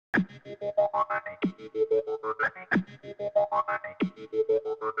And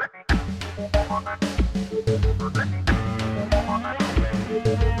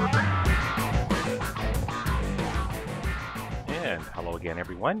hello again,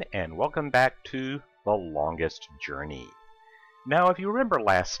 everyone, and welcome back to The Longest Journey. Now, if you remember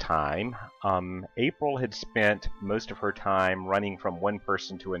last time, April had spent most of her time running from one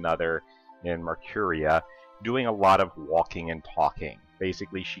person to another in Marcuria, doing a lot of walking and talking.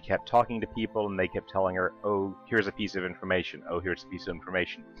 Basically, she kept talking to people, and they kept telling her, oh, here's a piece of information, oh, here's a piece of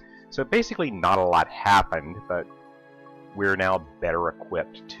information. So basically, not a lot happened, but we're now better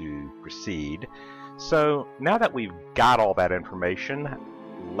equipped to proceed. So now that we've got all that information,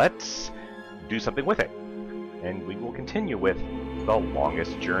 let's do something with it. And we will continue with The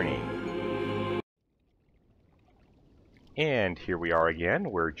Longest Journey. And here we are again.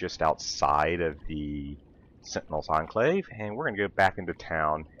 We're just outside of the Sentinel's Enclave, and we're going to go back into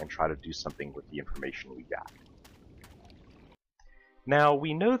town and try to do something with the information we got. Now,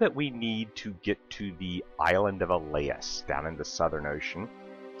 we know that we need to get to the island of Ailias down in the Southern Ocean,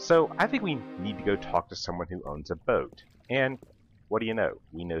 so I think we need to go talk to someone who owns a boat. And what do you know?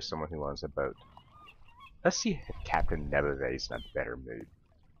 We know someone who owns a boat. Let's see if Captain Nebevay is in a better mood.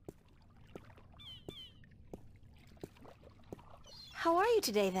 How are you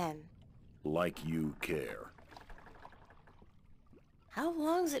today, then? Like you care. How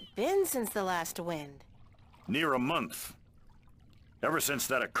long's it been since the last wind? Near a month. Ever since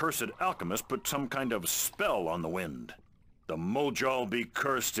that accursed alchemist put some kind of spell on the wind. The Moja'll be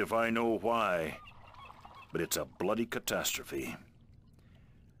cursed if I know why. But it's a bloody catastrophe.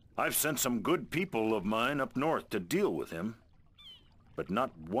 I've sent some good people of mine up north to deal with him, but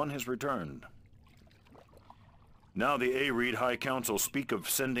not one has returned. Now the Areed High Council speak of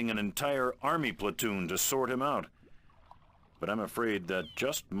sending an entire army platoon to sort him out, but I'm afraid that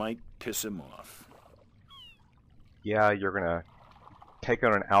just might piss him off. Yeah, you're gonna take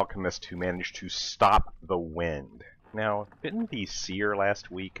on an alchemist who managed to stop the wind. Now, didn't the seer last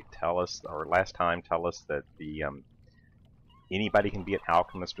week tell us, or last time tell us, that the anybody can be an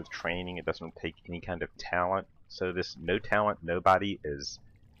alchemist with training? It doesn't take any kind of talent. So this no talent nobody is...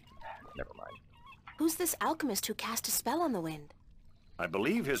 never mind. Who's this alchemist who cast a spell on the wind? I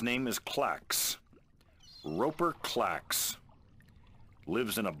believe his name is Klacks. Robert Klacks.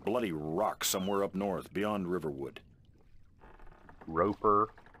 Lives in a bloody rock somewhere up north, beyond Riverwood. Robert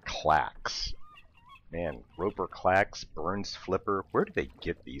Klacks. Man, Robert Klacks, Burns Flipper, where do they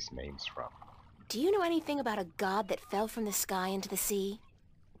get these names from? Do you know anything about a god that fell from the sky into the sea?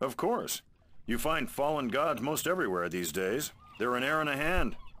 Of course. You find fallen gods most everywhere these days. They're an air and a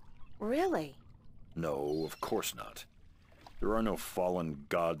hand. Really? No, of course not. There are no fallen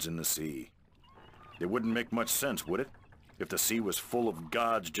gods in the sea. It wouldn't make much sense, would it? If the sea was full of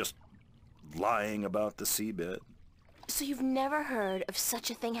gods just lying about the seabed. So you've never heard of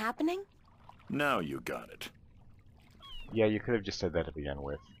such a thing happening? Now you got it. Yeah, you could have just said that to begin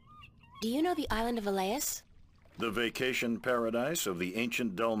with. Do you know the island of Ailias? The vacation paradise of the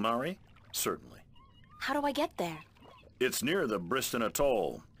ancient Del Mare? Certainly. How do I get there? It's near the Briston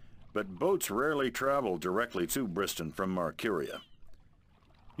Atoll, but boats rarely travel directly to Briston from Marcuria.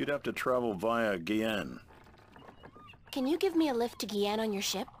 You'd have to travel via Guyane. Can you give me a lift to Guyane on your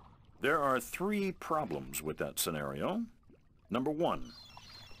ship? There are 3 problems with that scenario. Number 1,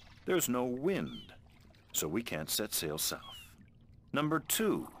 there's no wind, so we can't set sail south. Number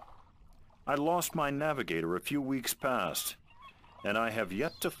 2, I lost my navigator a few weeks past, and I have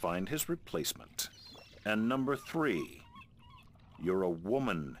yet to find his replacement. And number 3, you're a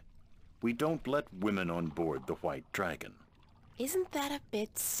woman. We don't let women on board the White Dragon. Isn't that a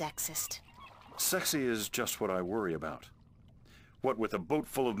bit sexist? Sexy is just what I worry about. What with a boat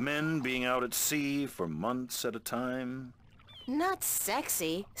full of men being out at sea for months at a time? Not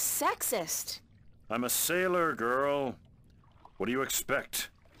sexy, sexist. I'm a sailor, girl. What do you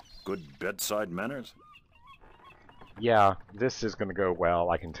expect? Good bedside manners? Yeah, this is going to go well,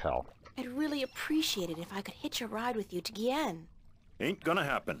 I can tell. I'd really appreciate it if I could hitch a ride with you to Guyane. Ain't gonna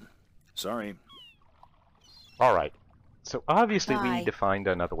happen. Sorry. Alright, so obviously we Bye. need to find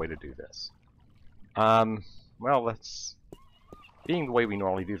another way to do this. Well, let's... Being the way we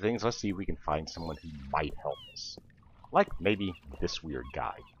normally do things, let's see if we can find someone who might help us. Like maybe this weird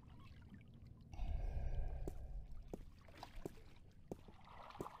guy.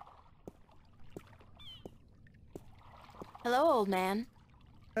 Hello, old man.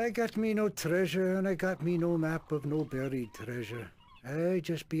 I got me no treasure, and I got me no map of no buried treasure. I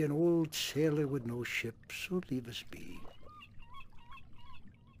just be an old sailor with no ship, so leave us be.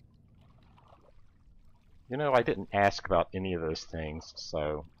 You know, I didn't ask about any of those things,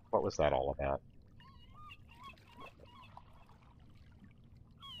 so What was that all about?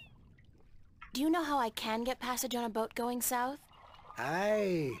 Do you know how I can get passage on a boat going south?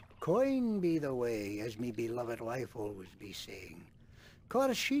 Aye, coin be the way, as me beloved wife always be saying.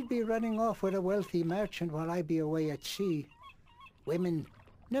 Course she'd be running off with a wealthy merchant while I be away at sea. Women,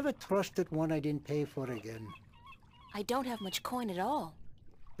 never trusted one I didn't pay for again. I don't have much coin at all.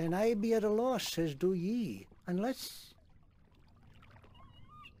 And I be at a loss, as do ye, unless...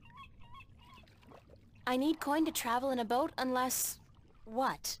 I need coin to travel in a boat unless...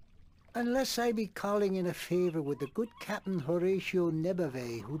 what? Unless I be calling in a favour with the good Captain Horatio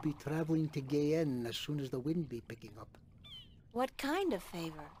Nebevay, who be travelling to Guyenne as soon as the wind be picking up. What kind of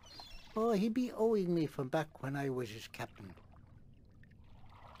favor? Oh, he be owing me from back when I was his captain.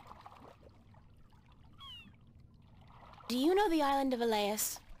 Do you know the island of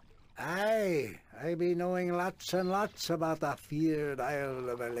Ailias? Aye, I be knowing lots and lots about the feared Isle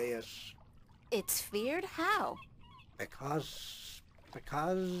of Ailias. It's feared? How? Because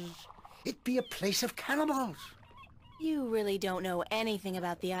it be a place of cannibals. You really don't know anything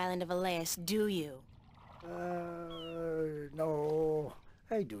about the island of Ailias, do you? No,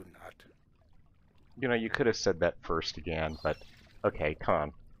 I do not. You know, you could have said that first again, but okay,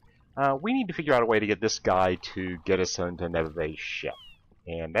 come on. We need to figure out a way to get this guy to get us onto Nebevay's ship.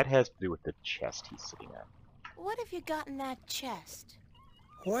 And that has to do with the chest he's sitting at. What have you got in that chest?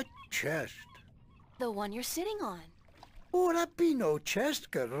 What chest? The one you're sitting on. Oh, that be no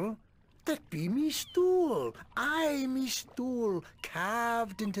chest, girl. That be me stool. Aye, me stool,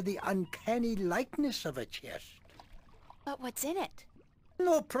 carved into the uncanny likeness of a chest. But what's in it?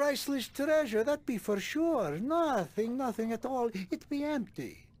 No priceless treasure, that be for sure. Nothing at all. It be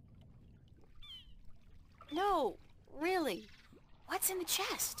empty. No, really. What's in the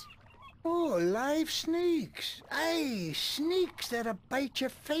chest? Oh, live snakes. Aye, snakes that'll bite your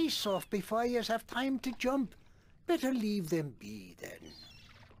face off before you have time to jump. Better leave them be, then.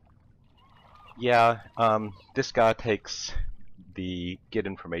 Yeah, this guy takes the get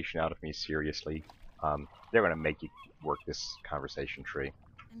information out of me seriously. They're gonna make you work this conversation tree.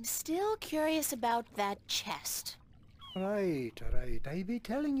 I'm still curious about that chest. Right. I be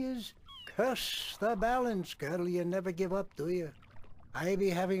telling yous, curse the balance, girl. You never give up, do you? I be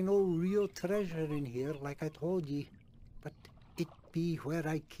having no real treasure in here, like I told ye. But it be where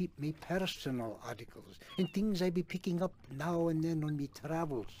I keep me personal articles, and things I be picking up now and then on me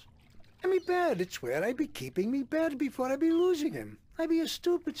travels. And me bed, it's where I be keeping me bed before I be losing him. I be a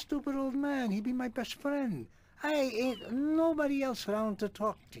stupid old man. He be my best friend. I ain't nobody else around to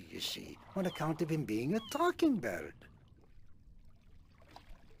talk to, you see, on account of him being a talking bird.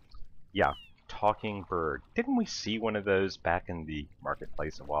 Yeah, talking bird. Didn't we see one of those back in the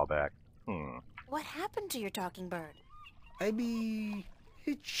marketplace a while back? What happened to your talking bird? I be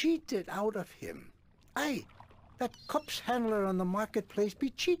cheated out of him. Aye, that cups handler on the marketplace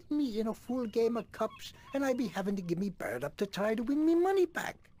be cheating me in a full game of cups, and I be having to give me bird up to try to win me money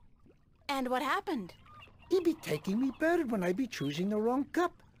back. And what happened? He be taking me bird when I be choosing the wrong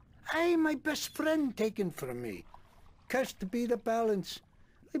cup. Aye, my best friend taken from me. Cursed be the balance.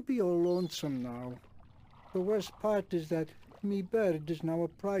 I be all lonesome now. The worst part is that me bird is now a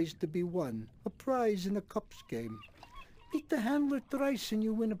prize to be won. A prize in the cups game. Beat the handler thrice and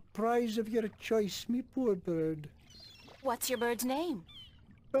you win a prize of your choice, me poor bird. What's your bird's name?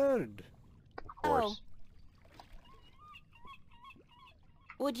 Bird. Of course.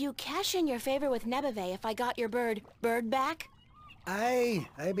 Would you cash in your favor with Nebevay if I got your bird back? Aye,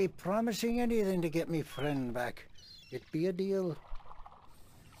 I be promising anything to get me friend back. It be a deal.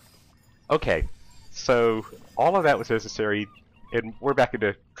 Okay, so all of that was necessary, and we're back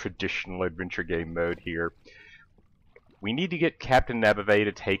into traditional adventure game mode here. We need to get Captain Nebevay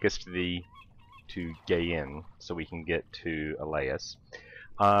to take us to Guyenne so we can get to Ailias.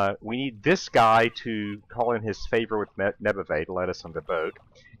 We need this guy to call in his favor with Nebevay to let us on the boat,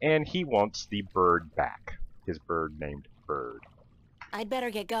 and he wants the bird back. His bird named Bird. I'd better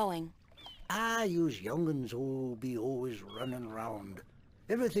get going. Ah, yous young'uns all be always running round.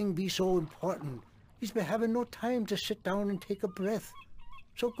 Everything be so important. Yous be having no time to sit down and take a breath.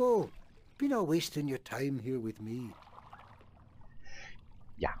 So go. Be not wasting your time here with me.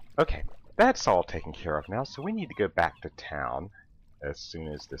 Yeah, okay. That's all taken care of now, so we need to go back to town as soon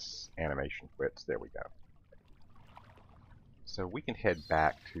as this animation quits. There we go. So we can head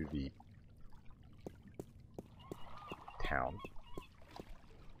back to the town.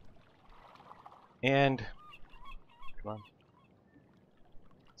 And come on.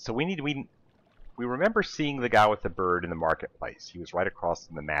 So we remember seeing the guy with the bird in the marketplace. He was right across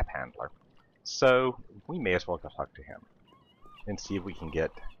from the map handler. So we may as well go talk to him and see if we can get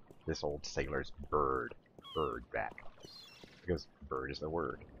this old sailor's bird back. Because bird is the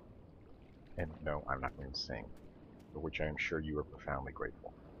word. And no, I'm not going to sing, for which I am sure you are profoundly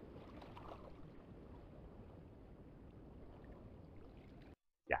grateful.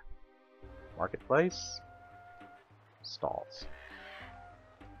 Yeah. Marketplace. Stalls.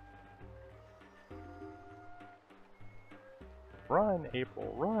 Run,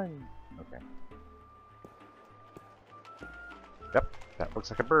 April, run! Okay. Yep, that looks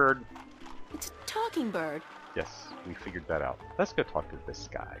like a bird. It's a talking bird. Yes, we figured that out. Let's go talk to this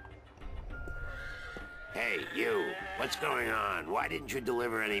guy. Hey, you! What's going on? Why didn't you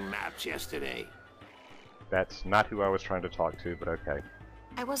deliver any maps yesterday? That's not who I was trying to talk to, but okay.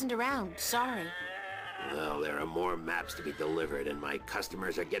 I wasn't around, sorry. Well, there are more maps to be delivered, and my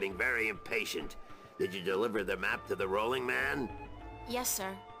customers are getting very impatient. Did you deliver the map to the rolling man? Yes,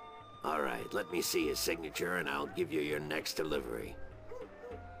 sir. All right, let me see his signature, and I'll give you your next delivery.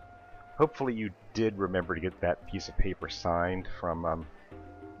 Hopefully you did remember to get that piece of paper signed from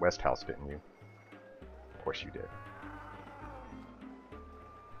West House, didn't you? Of course you did.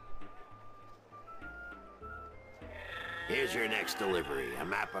 Here's your next delivery, a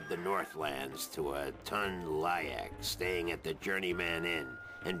map of the Northlands to a Tun Lyak staying at the Journeyman Inn.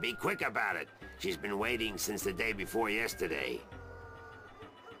 And be quick about it. She's been waiting since the day before yesterday.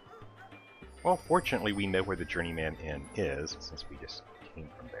 Well, fortunately we know where the Journeyman Inn is, since we just came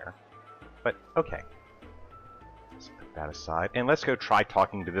from there. But, okay. Let's put that aside. And let's go try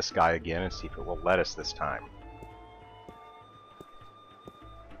talking to this guy again and see if it will let us this time.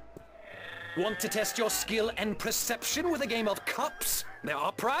 Want to test your skill and perception with a game of cups? There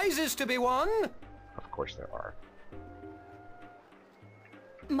are prizes to be won! Of course there are.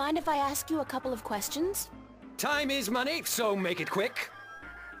 Mind if I ask you a couple of questions? Time is money, so make it quick.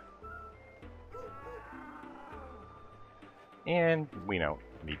 And we don't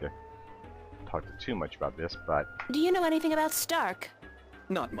need to talk too much about this, but... Do you know anything about Stark?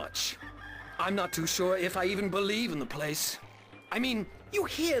 Not much. I'm not too sure if I even believe in the place. I mean, you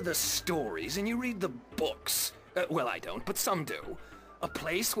hear the stories and you read the books. Well, I don't, but some do. A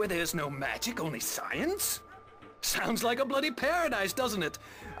place where there's no magic, only science? Sounds like a bloody paradise, doesn't it?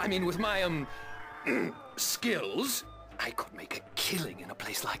 I mean, with my, skills, I could make a killing in a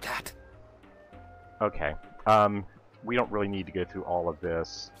place like that. Okay. We don't really need to go through all of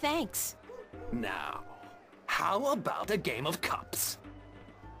this. Thanks. Now, how about a game of cups?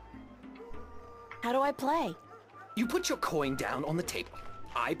 How do I play? You put your coin down on the table.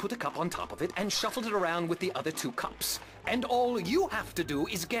 I put a cup on top of it and shuffle it around with the other two cups. And all you have to do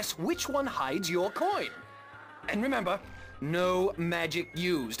is guess which one hides your coin. And remember, no magic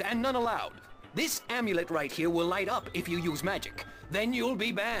used, and none allowed. This amulet right here will light up if you use magic. Then you'll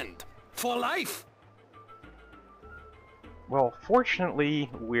be banned. For life! Well, fortunately,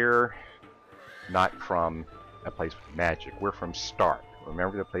 we're not from a place with magic. We're from Stark.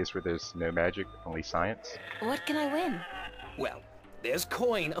 Remember the place where there's no magic, only science? What can I win? Well, there's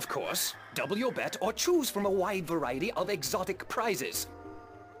coin, of course. Double your bet or choose from a wide variety of exotic prizes.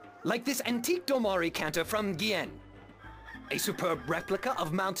 Like this antique Domari canter from Gien. A superb replica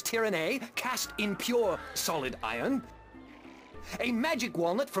of Mount Tyranny cast in pure solid iron. A magic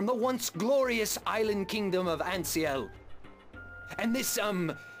walnut from the once glorious island kingdom of Ansiel. And this,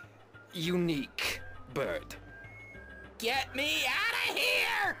 unique bird. Get me out of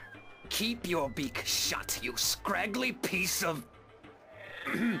here! Keep your beak shut, you scraggly piece of...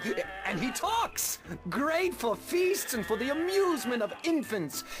 And he talks! Great for feasts and for the amusement of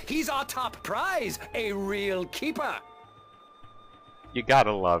infants. He's our top prize, a real keeper. You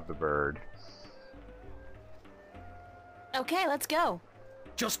gotta love the bird. Okay, let's go.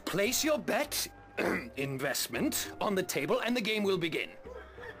 Just place your bet, investment, on the table and the game will begin.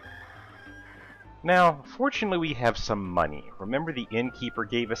 Now, fortunately we have some money. Remember the innkeeper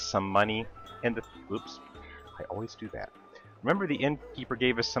gave us some money? And the... Oops. I always do that. Remember the innkeeper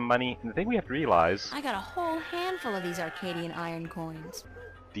gave us some money? And the thing we have to realize... I got a whole handful of these Arcadian iron coins.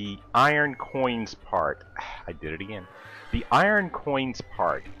 The iron coins part... I did it again. The iron coins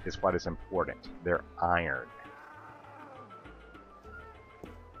part is what is important. They're iron.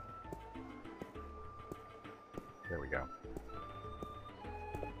 There we go.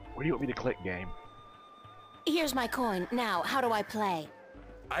 What do you want me to click, game? Here's my coin. Now, how do I play?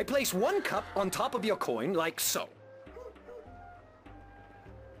 I place one cup on top of your coin, like so.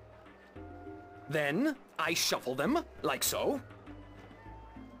 Then, I shuffle them, like so.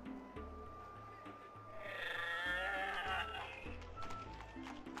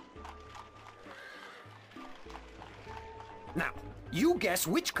 Now, you guess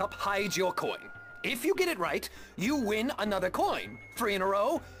which cup hides your coin. If you get it right, you win another coin. 3 in a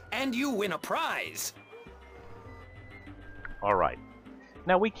row, and you win a prize. Alright.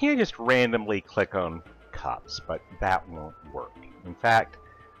 Now we can't just randomly click on cups, but that won't work. In fact,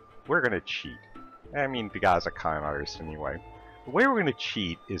 we're going to cheat. I mean, the guy's a con artist anyway. The way we're going to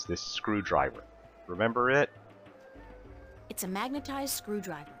cheat is this screwdriver. Remember it? It's a magnetized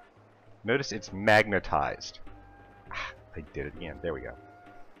screwdriver. Notice it's magnetized. I did it again. There we go.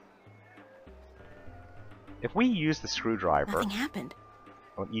 If we use the screwdriver Nothing happened.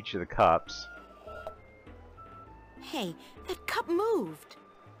 on each of the cups, Hey, that cup moved.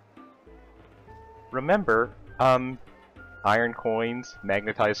 remember, iron coins,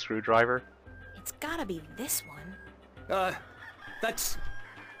 magnetized screwdriver? It's gotta be this one. That's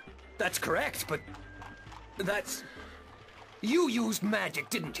correct, but that's... You used magic,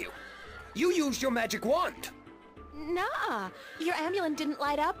 didn't you? You used your magic wand. Nah, your amulet didn't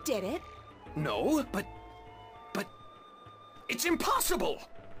light up, did it? No, but it's impossible.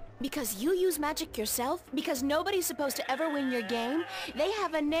 Because you use magic yourself? Because nobody's supposed to ever win your game? They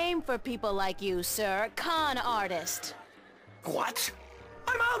have a name for people like you, sir. Con artist. What?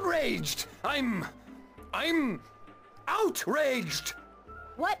 I'm outraged. I'm outraged.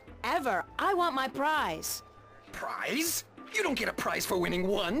 Whatever. I want my prize. Prize? You don't get a prize for winning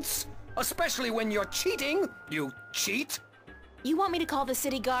once. Especially when you're cheating. You cheat. You want me to call the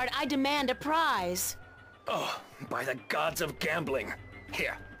city guard? I demand a prize. Oh, by the gods of gambling.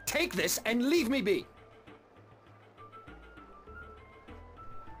 Here, take this and leave me be.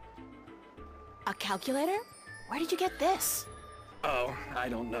 A calculator? Where did you get this? Oh, I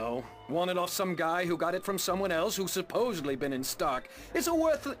don't know. Won it off some guy who got it from someone else who's supposedly been in stock. It's a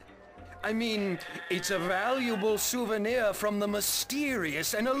valuable souvenir from the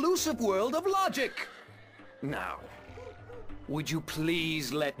mysterious and elusive world of logic. Now, would you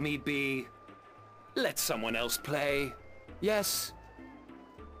please let me be? Let someone else play. Yes?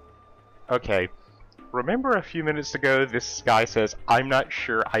 Okay. Remember a few minutes ago, this guy says, I'm not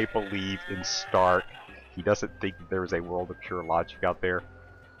sure I believe in Stark. He doesn't think there's a world of pure logic out there.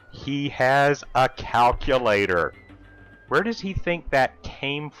 He has a calculator. Where does he think that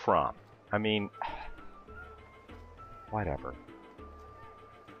came from? I mean, whatever.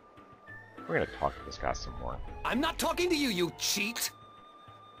 We're gonna talk to this guy some more. I'm not talking to you, you cheat!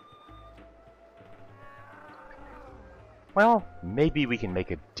 Well, maybe we can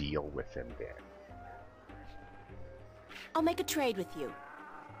make a deal with him then. I'll make a trade with you.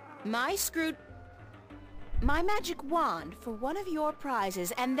 My magic wand for one of your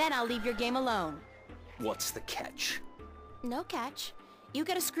prizes, and then I'll leave your game alone. What's the catch? No catch. You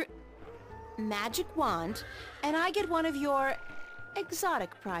get a magic wand, and I get one of your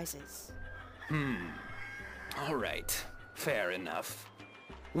exotic prizes. All right. Fair enough.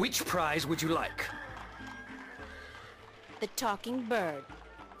 Which prize would you like? The talking bird.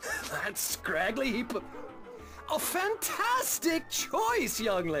 That scraggly heap of... A fantastic choice,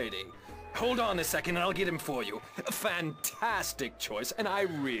 young lady! Hold on a second and I'll get him for you. A fantastic choice, and I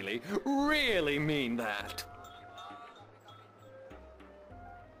really, really mean that.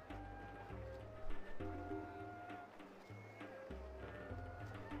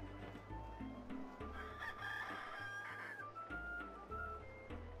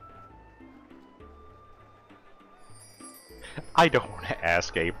 I don't want to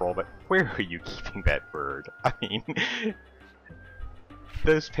ask April, but where are you keeping that bird? I mean,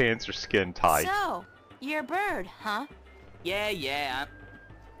 those pants are skin tight. So, you're a bird, huh? Yeah.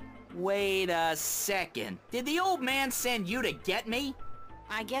 Wait a second. Did the old man send you to get me?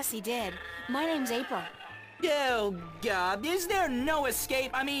 I guess he did. My name's April. Oh, God, is there no escape?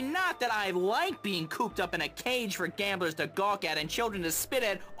 I mean, not that I like being cooped up in a cage for gamblers to gawk at and children to spit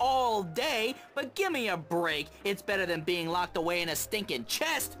at all day, but give me a break. It's better than being locked away in a stinking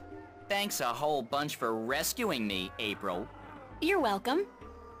chest. Thanks a whole bunch for rescuing me, April. You're welcome.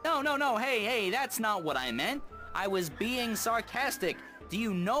 No, hey, that's not what I meant. I was being sarcastic. Do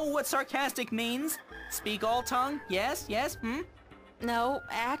you know what sarcastic means? Speak all tongue? Yes? No,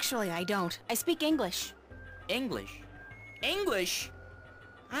 actually I don't. I speak English. English?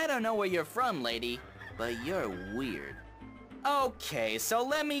 I don't know where you're from, lady, but you're weird. Okay, so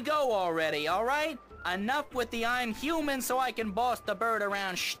let me go already, alright? Enough with the I'm human so I can boss the bird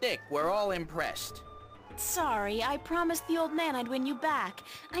around shtick. We're all impressed. Sorry, I promised the old man I'd win you back.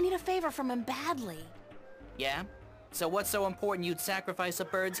 I need a favor from him badly. Yeah? So what's so important you'd sacrifice a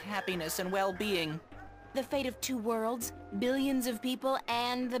bird's happiness and well-being? The fate of two worlds, billions of people,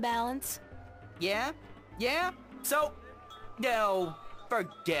 and the balance. Yeah? So... No,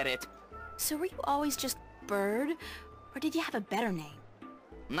 forget it. So were you always just Bird? Or did you have a better name?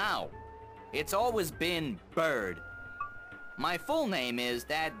 No. It's always been Bird. My full name is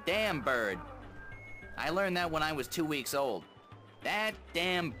That Damn Bird. I learned that when I was 2 weeks old. That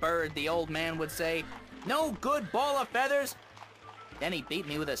damn bird, the old man would say. No good ball of feathers. Then he beat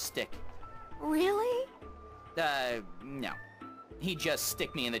me with a stick. Really? No. He'd just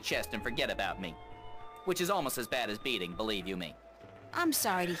stick me in the chest and forget about me. Which is almost as bad as beating, believe you me. I'm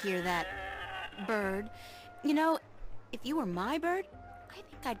sorry to hear that, Bird. You know, if you were my bird, I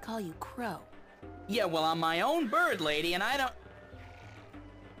think I'd call you Crow. Yeah, well, I'm my own bird, lady, and I don't...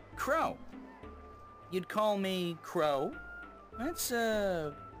 Crow. You'd call me Crow? That's,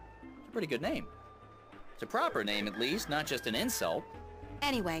 a pretty good name. It's a proper name, at least, not just an insult.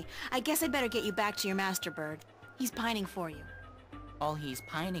 Anyway, I guess I'd better get you back to your master bird. He's pining for you. All he's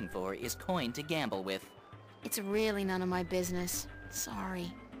pining for is coin to gamble with. It's really none of my business.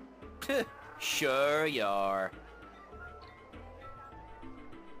 Sorry. Sure you are.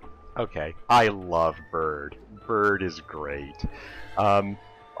 Okay, I love Bird. Bird is great.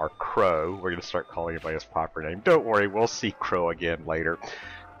 Or Crow, we're going to start calling him by his proper name. Don't worry, we'll see Crow again later.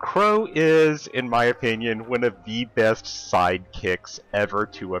 Crow is, in my opinion, one of the best sidekicks ever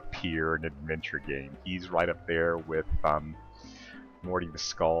to appear in an adventure game. He's right up there with Morty the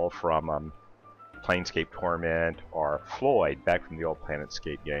Skull from Planescape Torment, or Floyd back from the old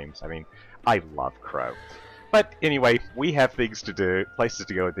Planetscape games. I mean, I love Crow. But anyway, we have things to do, places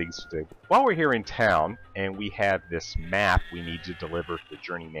to go and things to do. While we're here in town, and we have this map we need to deliver to the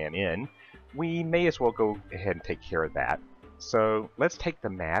journeyman in, we may as well go ahead and take care of that. So let's take the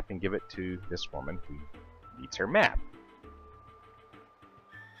map and give it to this woman who needs her map.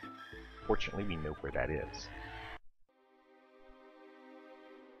 Fortunately, we know where that is.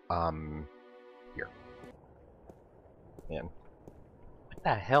 Here. And what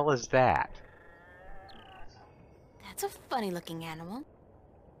the hell is that? That's a funny-looking animal.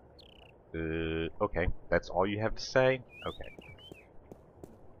 Okay. That's all you have to say? Okay.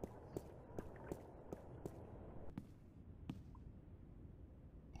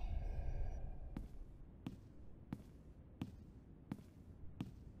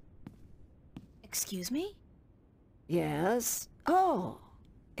 Excuse me? Yes? Oh,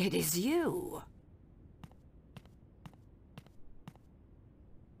 it is you.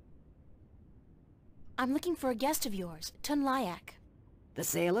 I'm looking for a guest of yours, Tunlayak. The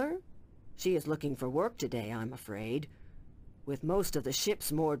sailor? She is looking for work today, I'm afraid. With most of the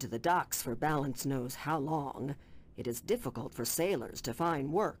ships moored to the docks for balance knows how long, it is difficult for sailors to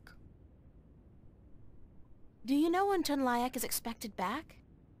find work. Do you know when Tunlayak is expected back?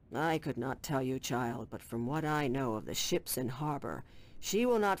 I could not tell you, child, but from what I know of the ships in harbor, she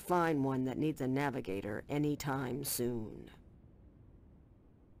will not find one that needs a navigator any time soon.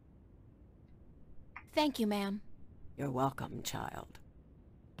 Thank you, ma'am. You're welcome, child.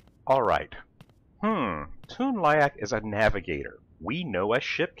 Alright. Tunlayak is a navigator. We know a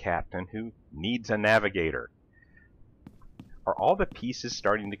ship captain who needs a navigator. Are all the pieces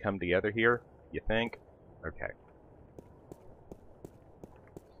starting to come together here, you think? Okay.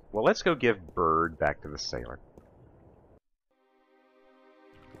 Well, let's go give Bird back to the sailor.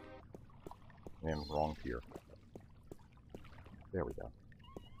 And wrong here. There we go.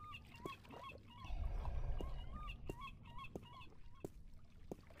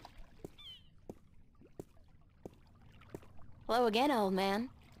 Hello again, old man.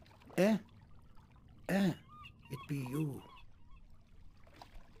 It be you.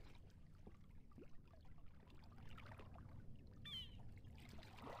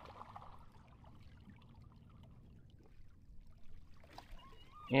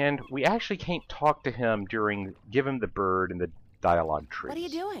 And we actually can't talk to him during give him the bird and the dialogue trees. What are you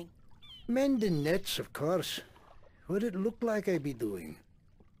doing? Mending nets, of course. What it look like I be doing?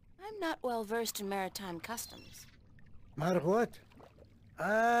 I'm not well versed in maritime customs. Mar what?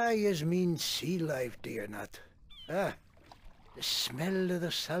 Ah, yous mean sea life, do you not? Ah, the smell of the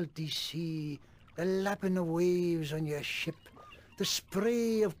salty sea, the lapping of waves on your ship, the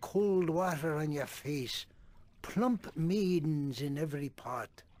spray of cold water on your face, plump maidens in every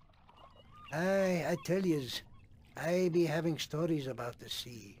part. Aye, I tell yous, I be having stories about the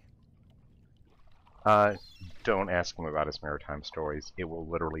sea. Don't ask him about his maritime stories. It will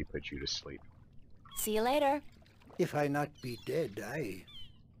literally put you to sleep. See you later. If I not be dead, aye.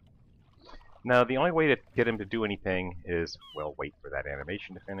 No, the only way to get him to do anything is, well, wait for that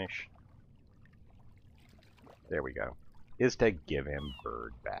animation to finish. There we go. Is to give him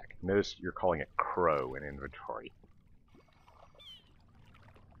Bird back. Notice you're calling it Crow in inventory.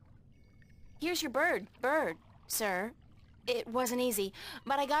 Here's your bird, sir. It wasn't easy,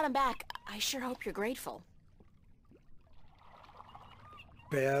 but I got him back. I sure hope you're grateful.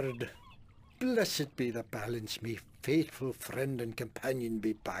 Bird, blessed be the balance me faithful friend and companion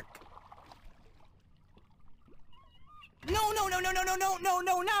be back. No, no, no, no, no, no, no, no,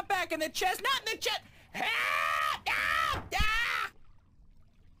 no, not back in the chest, not in the chest! Ah! Ah! Ah!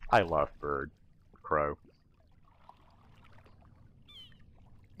 I love Bird. Crow.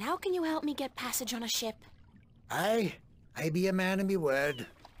 Now can you help me get passage on a ship? Aye, I be a man of me word.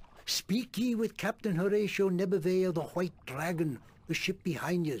 Speak ye with Captain Horatio Nebevay of the White Dragon, the ship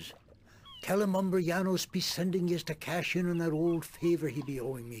behind yous. Tell him Umbrianos be sending yous to cash in on that old favor he be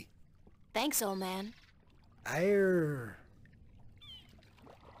owing me. Thanks, old man. Aye.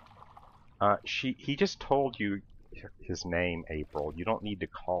 He just told you his name, April. You don't need to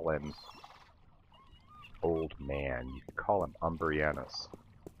call him old man. You can call him Umbrianos.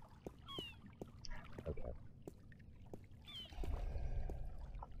 Okay.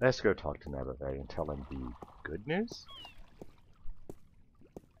 Let's go talk to Nebevay and tell him the good news.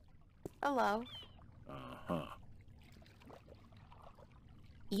 Hello. Uh-huh.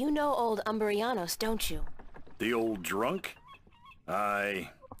 You know old Umbrianos, don't you? The old drunk?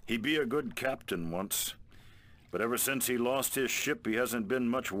 Aye, he be a good captain once. But ever since he lost his ship, he hasn't been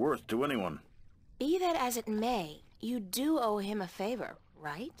much worth to anyone. Be that as it may, you do owe him a favor,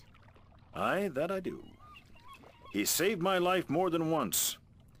 right? Aye, that I do. He saved my life more than once.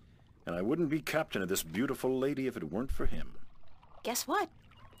 And I wouldn't be captain of this beautiful lady if it weren't for him. Guess what?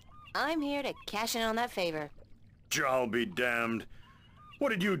 I'm here to cash in on that favor. I'll be damned. What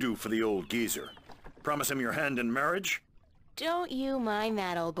did you do for the old geezer? Promise him your hand in marriage? Don't you mind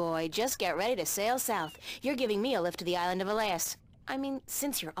that, old boy. Just get ready to sail south. You're giving me a lift to the island of Ailias. I mean,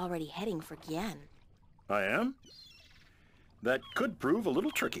 since you're already heading for Gien. I am? That could prove a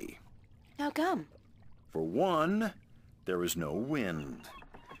little tricky. How come? For one, there is no wind.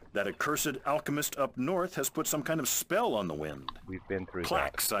 That accursed alchemist up north has put some kind of spell on the wind. We've been through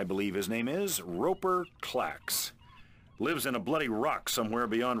Klacks, I believe his name is. Robert Klacks. Lives in a bloody rock somewhere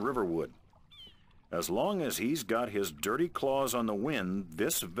beyond Riverwood. As long as he's got his dirty claws on the wind,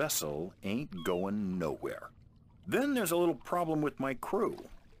 this vessel ain't going nowhere. Then there's a little problem with my crew.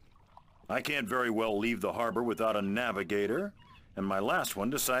 I can't very well leave the harbor without a navigator, and my last one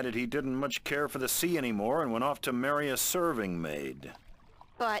decided he didn't much care for the sea anymore and went off to marry a serving maid.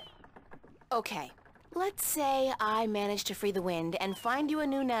 But, okay. Let's say I manage to free the wind and find you a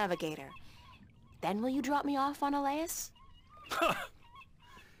new navigator. Then will you drop me off on Ailias?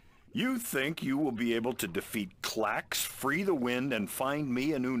 You think you will be able to defeat Klacks, free the wind, and find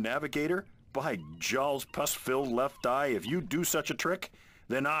me a new navigator? By Jaw's pus-filled left eye, if you do such a trick,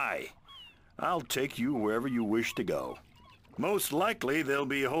 then I'll take you wherever you wish to go. Most likely they'll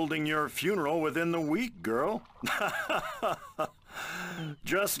be holding your funeral within the week, girl.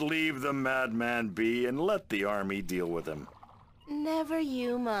 Just leave the madman be and let the army deal with him. Never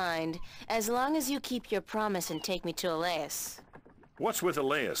you mind. As long as you keep your promise and take me to Ailias. What's with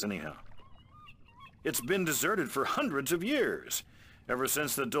Ailias, anyhow? It's been deserted for hundreds of years, ever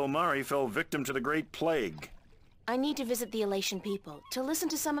since the Dolmari fell victim to the Great Plague. I need to visit the Elation people, to listen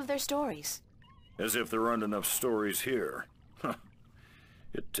to some of their stories. As if there aren't enough stories here. Huh.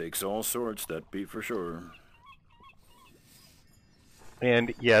 It takes all sorts, that be for sure.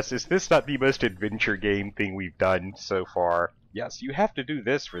 And yes, is this not the most adventure game thing we've done so far? Yes, you have to do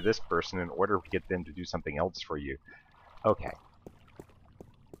this for this person in order to get them to do something else for you. Okay.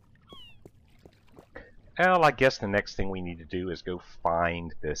 Well, I guess the next thing we need to do is go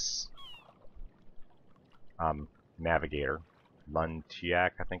find this navigator.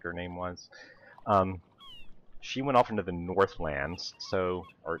 Luntiak, I think her name was. She went off into the Northlands, so,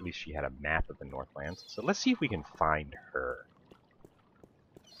 or at least she had a map of the Northlands. So let's see if we can find her.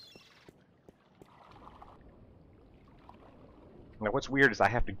 Now what's weird is I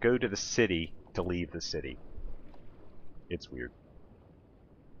have to go to the city to leave the city. It's weird.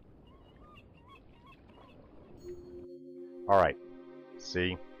 Alright,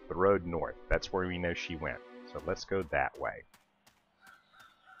 see? The road north. That's where we know she went. So let's go that way.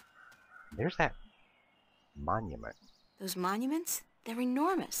 There's that monument. Those monuments? They're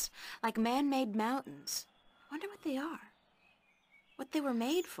enormous. Like man-made mountains. I wonder what they are. What they were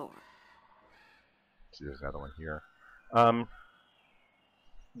made for. See, there's another one here.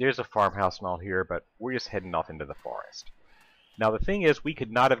 There's a farmhouse and all here, but we're just heading off into the forest. Now the thing is, we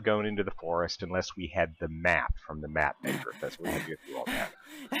could not have gone into the forest unless we had the map from the map maker. That's why we had to go through all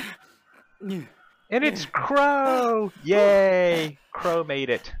that. And it's Crow! Yay! Crow made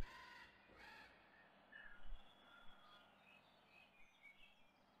it.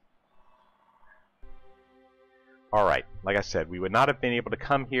 Alright, like I said, we would not have been able to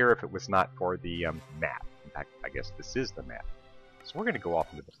come here if it was not for the map. In fact, I guess this is the map. So we're going to go off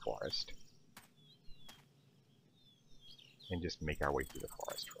into the forest. and just make our way through the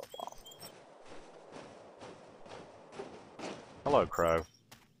forest for a while. Hello, Crow.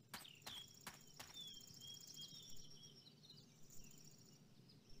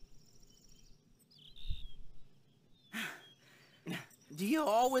 Do you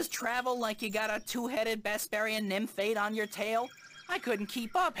always travel like you got a two-headed Besparian nymphate on your tail? I couldn't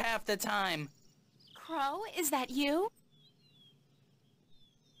keep up half the time. Crow, is that you?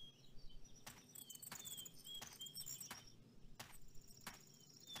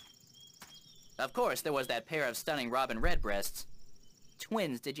 Of course, there was that pair of stunning robin redbreasts.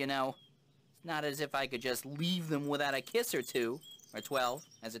 Twins, did you know? It's not as if I could just leave them without a kiss or two. Or 12,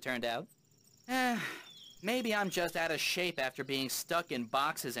 as it turned out. Maybe I'm just out of shape after being stuck in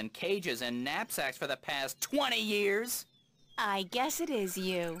boxes and cages and knapsacks for the past 20 years. I guess it is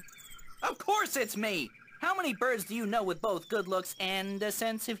you. Of course it's me! How many birds do you know with both good looks and a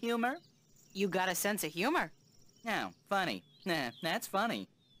sense of humor? You got a sense of humor. No, funny. Nah, that's funny.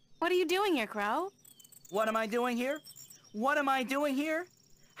 What are you doing here, Crow? What am I doing here? What am I doing here?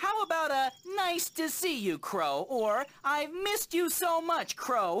 How about a nice to see you, Crow, or I've missed you so much,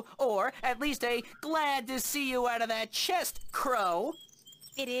 Crow, or at least a glad to see you out of that chest, Crow?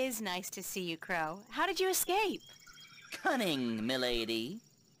 It is nice to see you, Crow. How did you escape? Cunning, milady.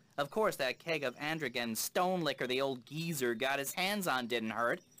 Of course, that keg of Androgen stone liquor the old geezer got his hands on didn't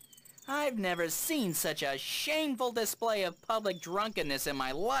hurt. I've never seen such a shameful display of public drunkenness in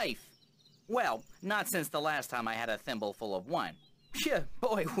my life. Well, not since the last time I had a thimble full of wine. Phew,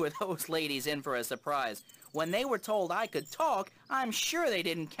 boy, were those ladies in for a surprise. When they were told I could talk, I'm sure they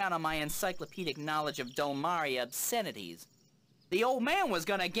didn't count on my encyclopedic knowledge of Dolmari obscenities. The old man was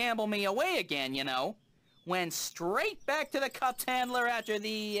gonna gamble me away again, you know. Went straight back to the cups handler after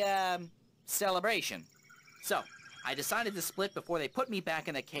the, celebration. So, I decided to split before they put me back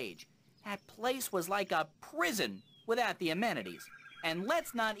in the cage. That place was like a prison without the amenities. And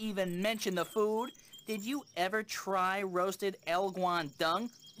let's not even mention the food. Did you ever try roasted Elguan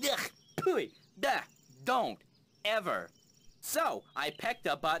dung? Ugh, pooey, duh, don't, ever. So, I pecked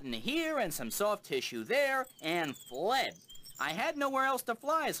a button here and some soft tissue there, and fled. I had nowhere else to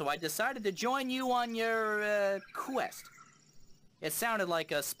fly, so I decided to join you on your, quest. It sounded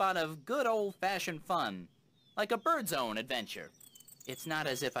like a spot of good old-fashioned fun. Like a Bird Zone adventure. It's not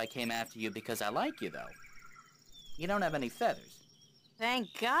as if I came after you because I like you, though. You don't have any feathers. Thank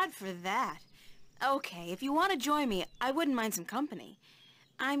God for that. Okay, if you want to join me, I wouldn't mind some company.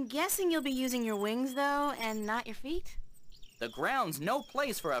 I'm guessing you'll be using your wings, though, and not your feet? The ground's no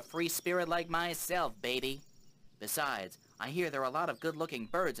place for a free spirit like myself, baby. Besides, I hear there are a lot of good-looking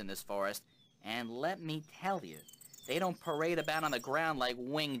birds in this forest, and let me tell you, they don't parade about on the ground like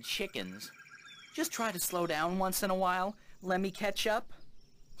winged chickens. Just try to slow down once in a while. Let me catch up.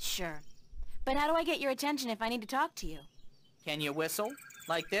 Sure. But how do I get your attention if I need to talk to you? Can you whistle?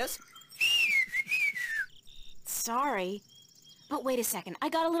 Like this? Sorry. But wait a second, I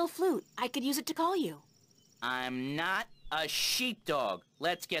got a little flute. I could use it to call you. I'm not a sheepdog.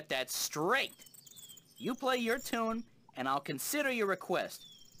 Let's get that straight. You play your tune, and I'll consider your request.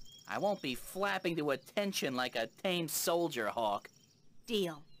 I won't be flapping to attention like a tame soldier hawk.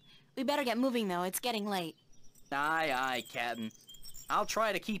 Deal. We better get moving, though. It's getting late. Aye, aye, Captain. I'll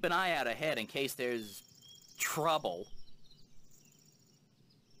try to keep an eye out ahead in case there's trouble.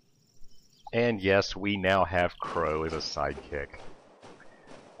 And yes, we now have Crow as a sidekick.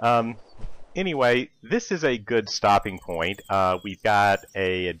 Anyway, this is a good stopping point. We've got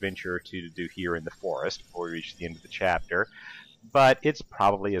an adventure to do here in the forest before we reach the end of the chapter. But it's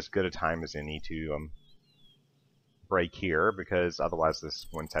probably as good a time as any to break here, because otherwise this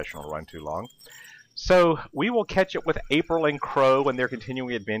one session will run too long. So we will catch up with April and Crow and their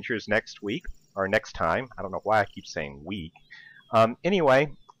continuing adventures next week, or next time. I don't know why I keep saying week.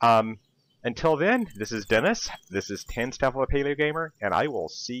 Anyway, until then, this is Dennis, this is 10 Stuff of a PaleoGamer, and I will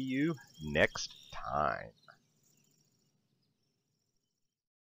see you next time.